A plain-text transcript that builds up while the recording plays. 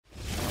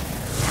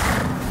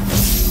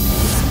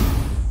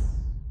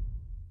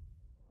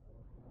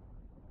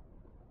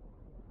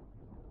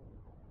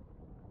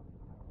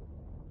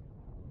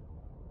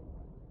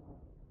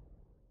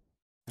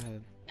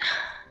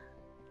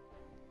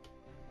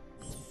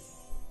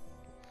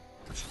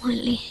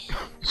Finally,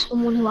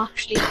 someone who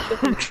actually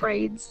fucking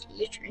trades,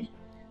 literally.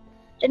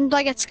 Didn't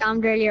I get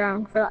scammed earlier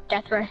on for that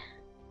death ray?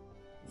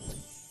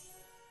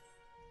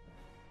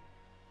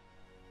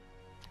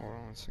 Hold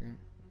on a second.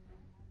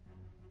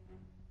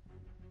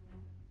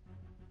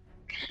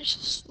 It's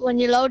just, when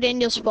you load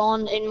in, you'll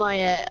spawn in my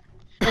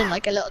in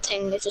like a little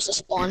thing. It's just a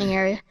spawning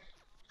area,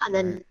 and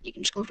then you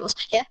can just come to us.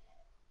 Yeah.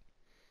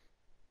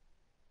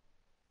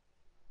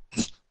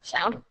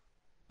 Sound.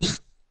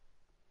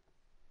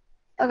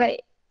 Okay.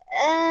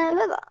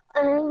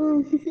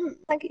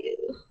 Thank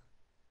you.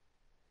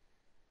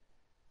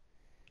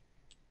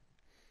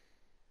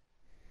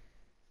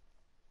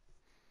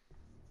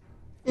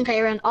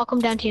 Okay, Ren, I'll come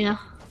down to you now.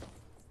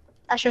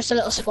 That's just a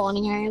little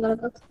spawning area I gotta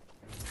go.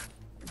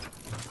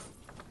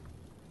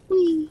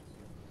 Whee.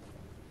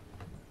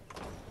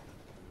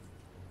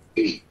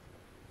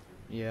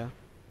 Yeah.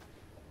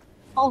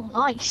 Oh,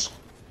 nice.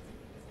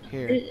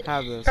 Here,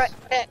 have this.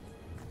 Right,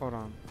 Hold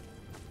on.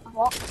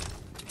 what?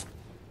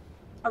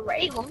 A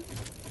ray one?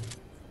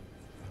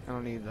 I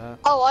don't need that.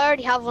 Oh, I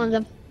already have one of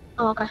them.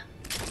 Oh, okay.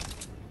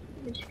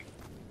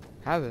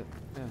 Have it.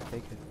 Yeah,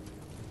 take it.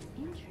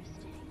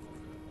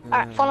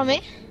 Alright, follow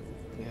me.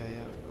 Yeah,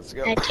 let's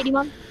go. Titty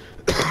man.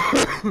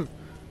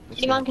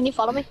 Titty man, can you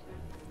follow me?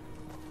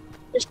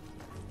 Just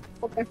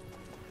up there.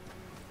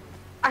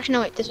 Actually,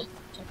 no, wait, this way.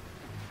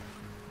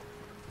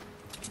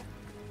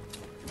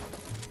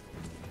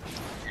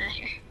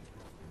 Here.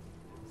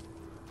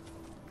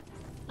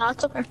 No,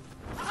 it's okay.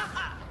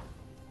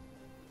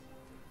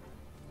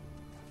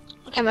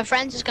 Okay, my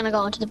friend's just gonna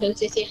go into the booth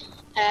with you.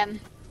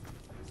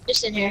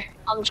 Just in here.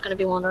 I'm just gonna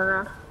be wandering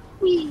around.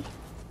 Whee!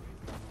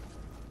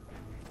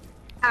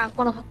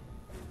 One of them.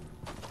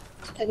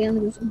 Okay, get on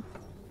the roof.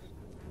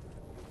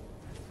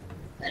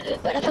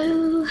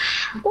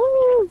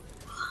 Woo!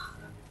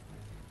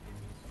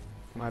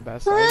 My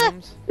best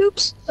items?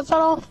 Oops, I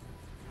fell off.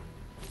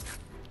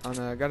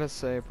 I gotta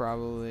say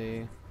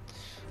probably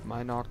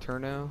my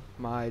Nocturno,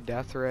 my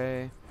Death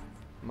Ray,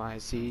 my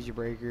Siege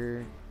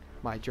Breaker,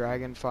 my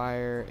Dragon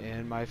Fire,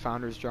 and my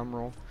Founder's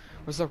Drumroll.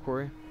 What's up,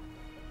 Corey?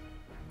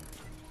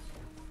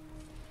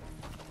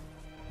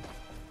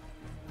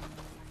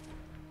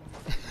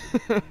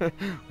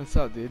 What's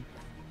up, dude?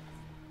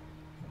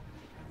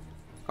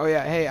 Oh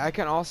yeah, hey, I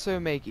can also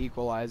make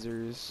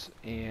equalizers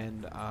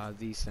and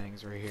these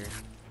things right here.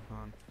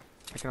 Hold on.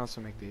 I can also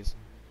make these.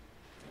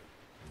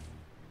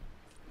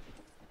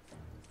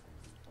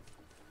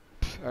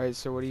 Alright,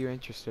 so what are you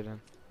interested in?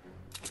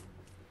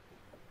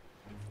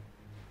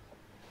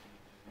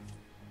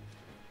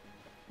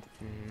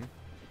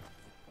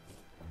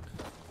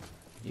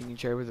 You can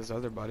trade with this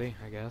other buddy,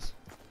 I guess.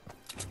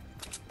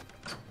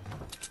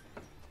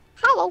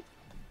 Hello.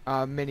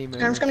 Mini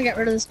moon. I'm just gonna get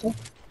rid of this tool.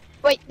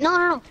 Wait,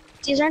 no.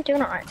 These aren't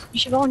doing it right. You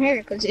should go in here,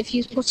 because if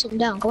you put something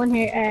down, go in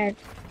here and...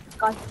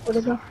 God, what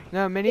is it?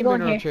 No, mini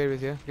moon will trade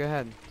with you. Go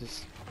ahead,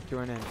 just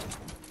join in.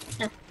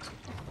 No.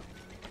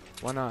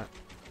 Why not?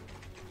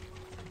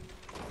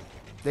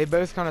 They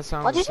both kind of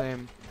sound the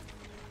same.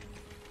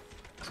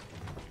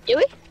 Do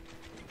we?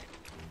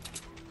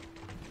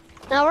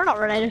 No, we're not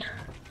related.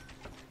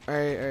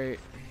 Alright.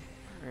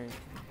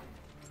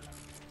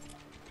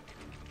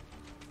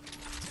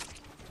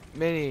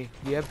 Mini,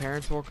 do you have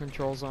parental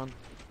controls on?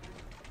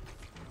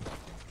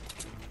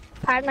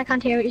 Pardon, I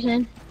can't hear what you're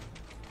saying.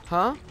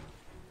 Huh?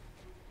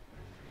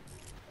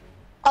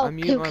 Oh, I'm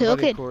muting my buddy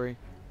okay. Corey.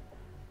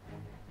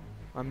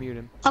 I'm muting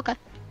him. Okay.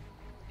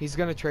 He's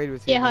gonna trade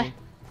with you. Yeah, hi.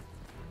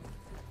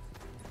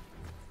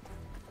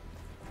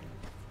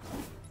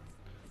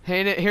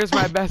 Hey, here's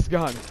my best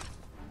gun.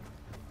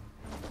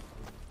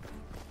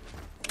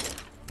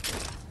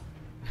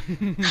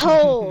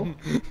 Oh.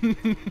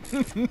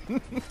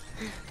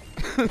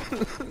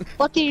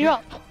 What did you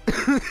drop?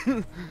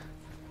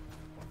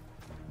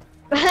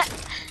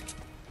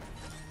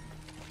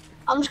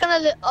 I'm just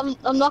gonna.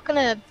 I'm not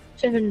gonna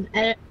even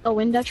edit a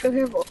window through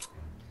here, but.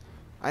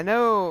 I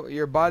know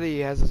your buddy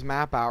has his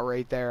map out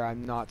right there.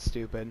 I'm not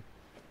stupid.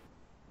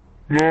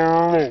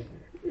 I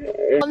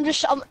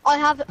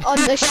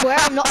swear,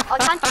 I'm not.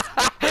 I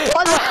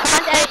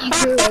can't edit you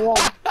through a wall.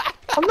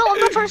 I'm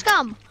not trying to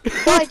scam.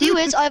 What I do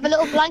is I have a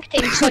little blank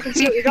thing so I can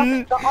see what you're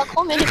dropping. I'll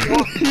come in if you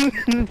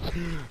want.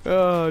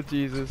 Oh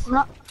Jesus.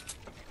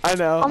 I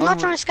know. I'm not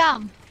trying to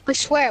scam. I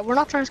swear, we're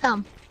not trying to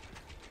scam.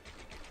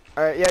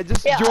 Alright, yeah,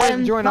 just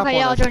join up on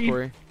us,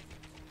 Corey.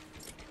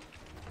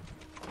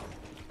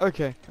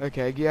 Okay, go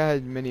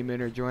ahead, Mini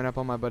Mooner, join up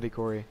on my buddy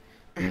Corey.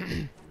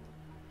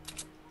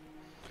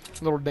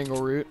 Little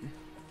dingle root.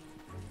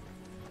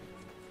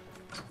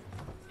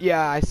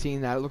 Yeah, I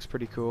seen that. It looks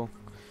pretty cool.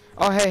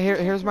 Oh, hey,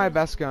 here's my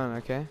best gun,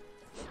 okay?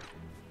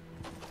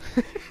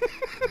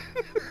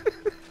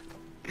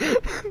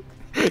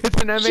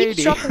 It's an M80.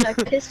 Keep dropping like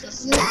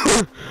pistols.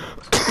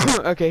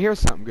 Okay, here's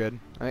something good.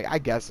 I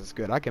guess it's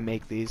good. I can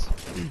make these.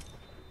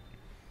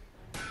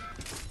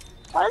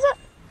 What is it?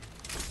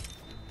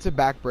 It's a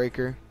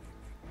backbreaker.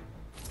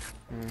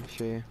 I'll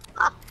show you.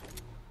 Ah.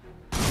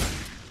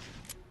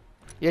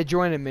 Yeah,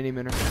 join in, Mini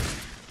Minner.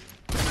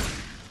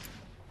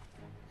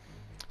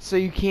 so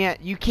you can't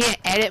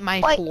edit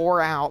my floor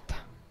out.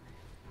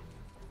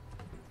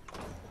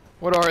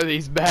 What are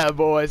these bad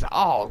boys?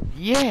 Oh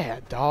yeah,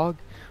 dog.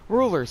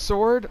 Ruler,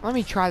 sword. Let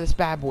me try this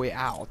bad boy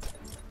out.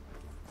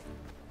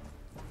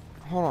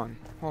 Hold on,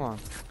 hold on.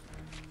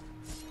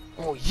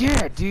 Oh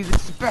yeah, dude,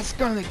 this is the best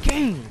gun in the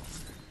game.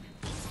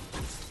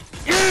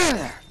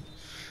 Yeah.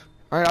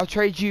 All right, I'll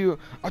trade you.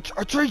 I'll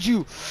trade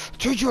you a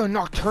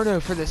Nocturno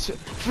for this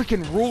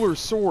freaking ruler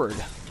sword.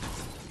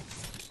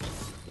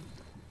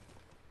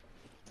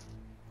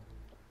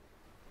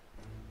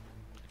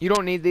 You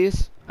don't need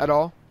these at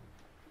all.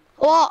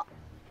 What?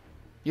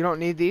 You don't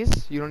need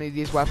these. You don't need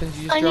these weapons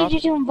you just I dropped.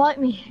 need you to invite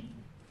me.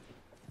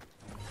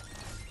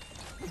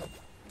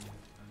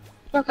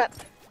 Okay.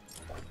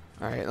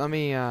 All right, let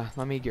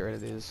me get rid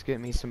of these. Get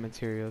me some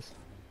materials.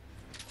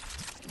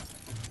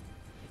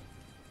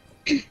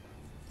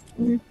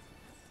 Mm-hmm.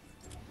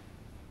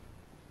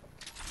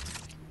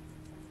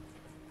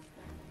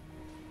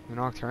 The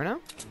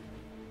Nocturno?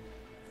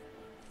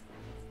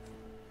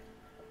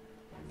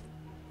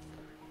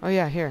 Oh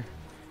yeah, here.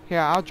 Here,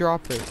 I'll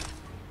drop it.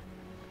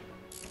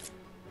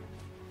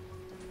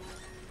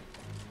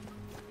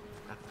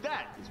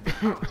 That is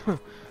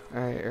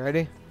Alright,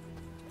 ready?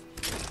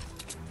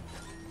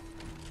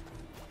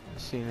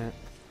 Seen it.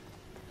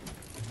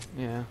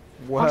 Yeah.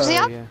 Whoa,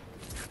 yeah.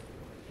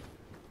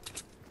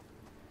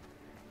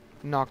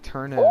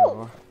 Nocturno.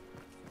 Ooh.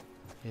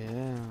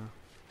 Yeah.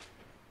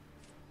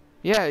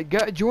 Yeah,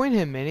 join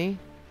him, Minnie.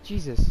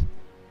 Jesus.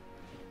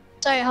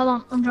 Sorry, hold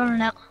on. I'm drawing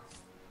out.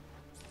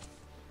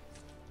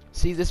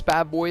 See this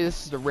bad boy?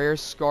 This is the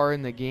rarest scar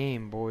in the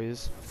game,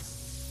 boys.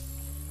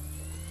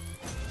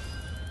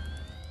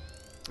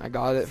 I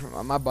got it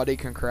from my buddy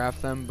can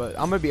craft them, but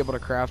I'm gonna be able to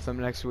craft them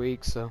next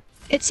week, so.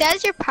 It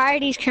says your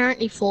party's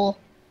currently full.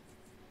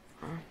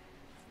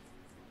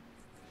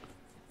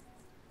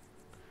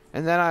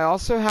 And then I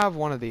also have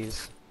one of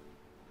these.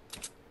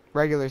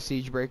 Regular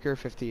Siege Breaker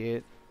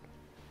 58.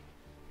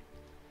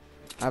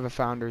 I have a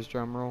Founder's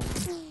Drum Roll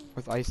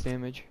with ice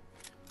damage.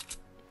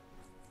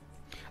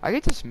 I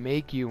could just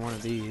make you one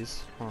of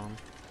these. Hold on.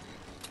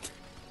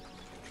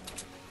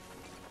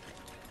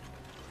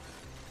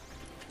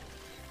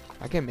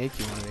 I can make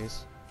you one of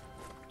these.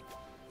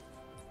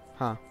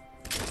 Huh.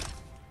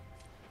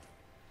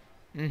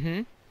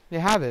 Mm-hmm. Yeah,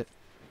 have it.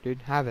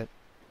 Dude, have it.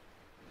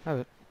 Have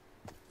it.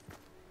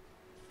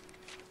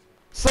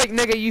 It's like,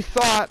 nigga, you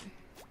thought...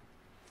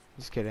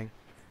 Just kidding.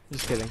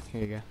 Just kidding.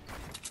 Here you go.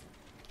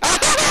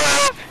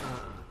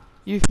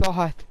 You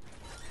thought.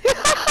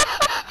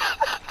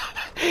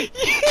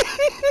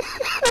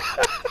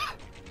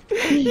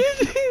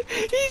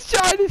 He's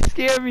trying to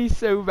scare me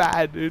so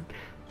bad, dude.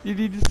 You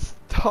need to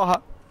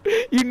stop.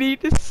 You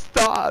need to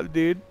stop,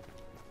 dude.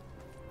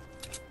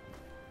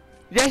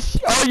 Yes,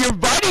 oh, your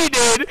buddy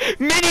did.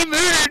 Mini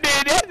Mooner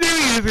did. I knew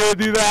he was gonna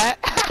do that.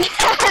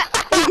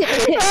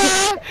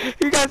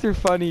 You guys are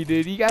funny,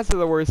 dude. You guys are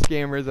the worst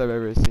scammers I've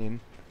ever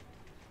seen.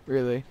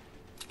 Really.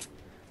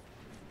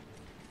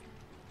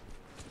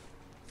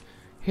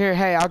 Here,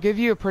 hey, I'll give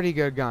you a pretty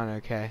good gun,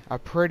 okay? A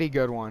pretty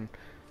good one.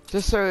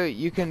 Just so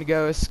you can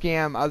go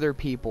scam other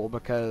people,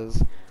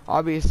 because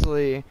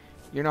obviously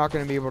you're not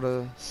going to be able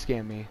to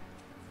scam me.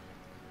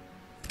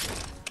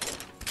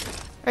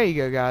 There you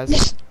go,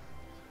 guys.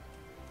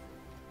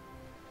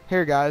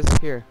 Here, guys,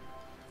 here.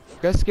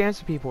 Go scam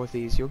some people with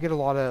these. You'll get a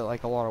lot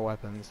of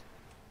weapons.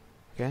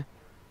 Okay?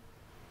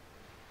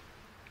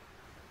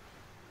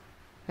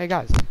 Hey,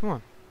 guys, come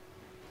on.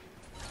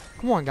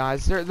 Come on,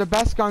 guys. They're the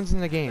best guns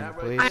in the game,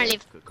 please.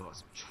 could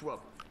cause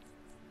trouble.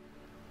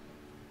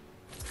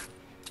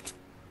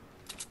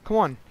 Come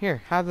on,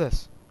 here, have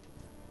this.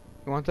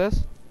 You want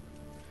this?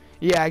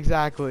 Yeah,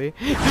 exactly.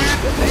 Dude,